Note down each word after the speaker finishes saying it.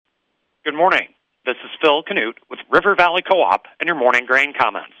Good morning. This is Phil Canute with River Valley Co-op and your morning grain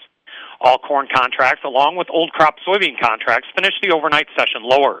comments. All corn contracts, along with old crop soybean contracts, finished the overnight session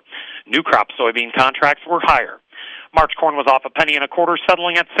lower. New crop soybean contracts were higher. March corn was off a penny and a quarter,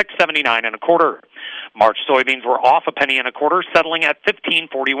 settling at $6.79 and a quarter. March soybeans were off a penny and a quarter, settling at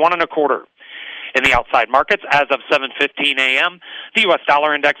 $15.41 and a quarter. In the outside markets, as of 7:15 a.m., the U.S.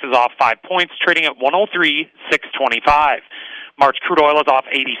 dollar index is off 5 points, trading at 103.625. March crude oil is off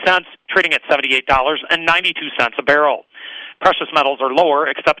 80 cents, trading at $78.92 a barrel. Precious metals are lower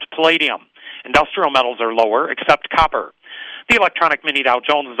except palladium. Industrial metals are lower except copper. The electronic mini Dow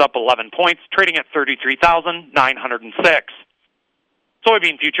Jones is up 11 points, trading at 33,906.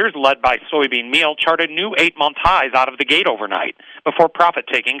 Soybean futures, led by soybean meal, charted new 8-month highs out of the gate overnight before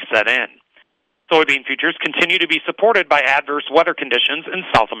profit-taking set in. Soybean futures continue to be supported by adverse weather conditions in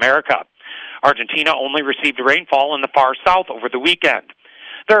South America. Argentina only received rainfall in the far south over the weekend.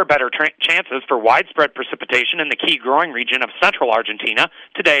 There are better chances for widespread precipitation in the key growing region of central Argentina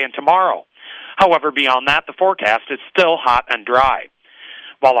today and tomorrow. However, beyond that, the forecast is still hot and dry.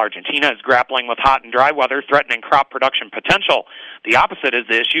 While Argentina is grappling with hot and dry weather threatening crop production potential, the opposite is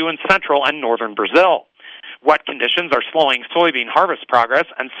the issue in central and northern Brazil. Wet conditions are slowing soybean harvest progress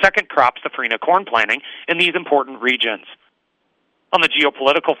and second crop safrinha corn planting in these important regions. On the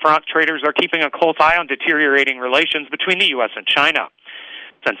geopolitical front, traders are keeping a close eye on deteriorating relations between the U.S. and China.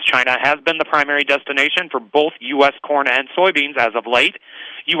 Since China has been the primary destination for both U.S. corn and soybeans as of late,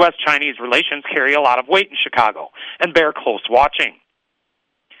 U.S.-Chinese relations carry a lot of weight in Chicago and bear close watching.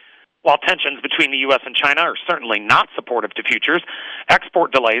 While tensions between the U.S. and China are certainly not supportive to futures,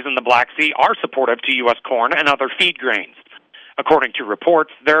 export delays in the Black Sea are supportive to U.S. corn and other feed grains. According to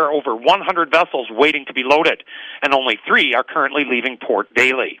reports, there are over 100 vessels waiting to be loaded, and only 3 are currently leaving port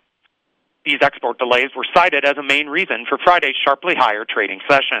daily. These export delays were cited as a main reason for Friday's sharply higher trading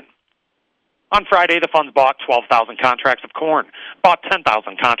session. On Friday, the funds bought 12,000 contracts of corn, bought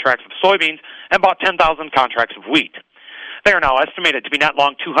 10,000 contracts of soybeans, and bought 10,000 contracts of wheat. They are now estimated to be net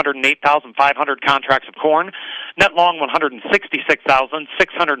long 208,500 contracts of corn, net long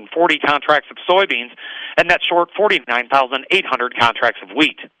 166,640 contracts of soybeans, and net short 49,800 contracts of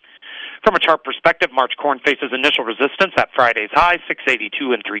wheat. From a chart perspective, March corn faces initial resistance at Friday's high,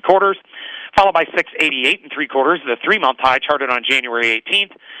 682 3/4, followed by 688 3/4, the 3-month high charted on January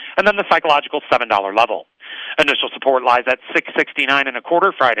 18th, and then the psychological $7 level. Initial support lies at 669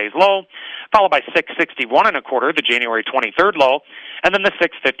 1/4, Friday's low, followed by 661 1/4, the January 23rd low, and then the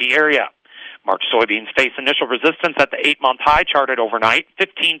 650 area. March soybeans face initial resistance at the 8-month high charted overnight,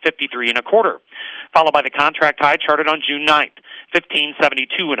 1553 1/4, followed by the contract high charted on June 9th,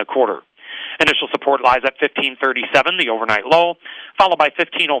 1572 1/4. Initial support lies at 1537, the overnight low, followed by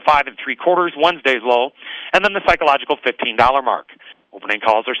 1505 3/4, Wednesday's low, and then the psychological $15 mark. Opening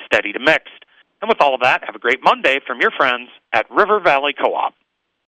calls are steady to mixed. And with all of that, have a great Monday from your friends at River Valley Co-op.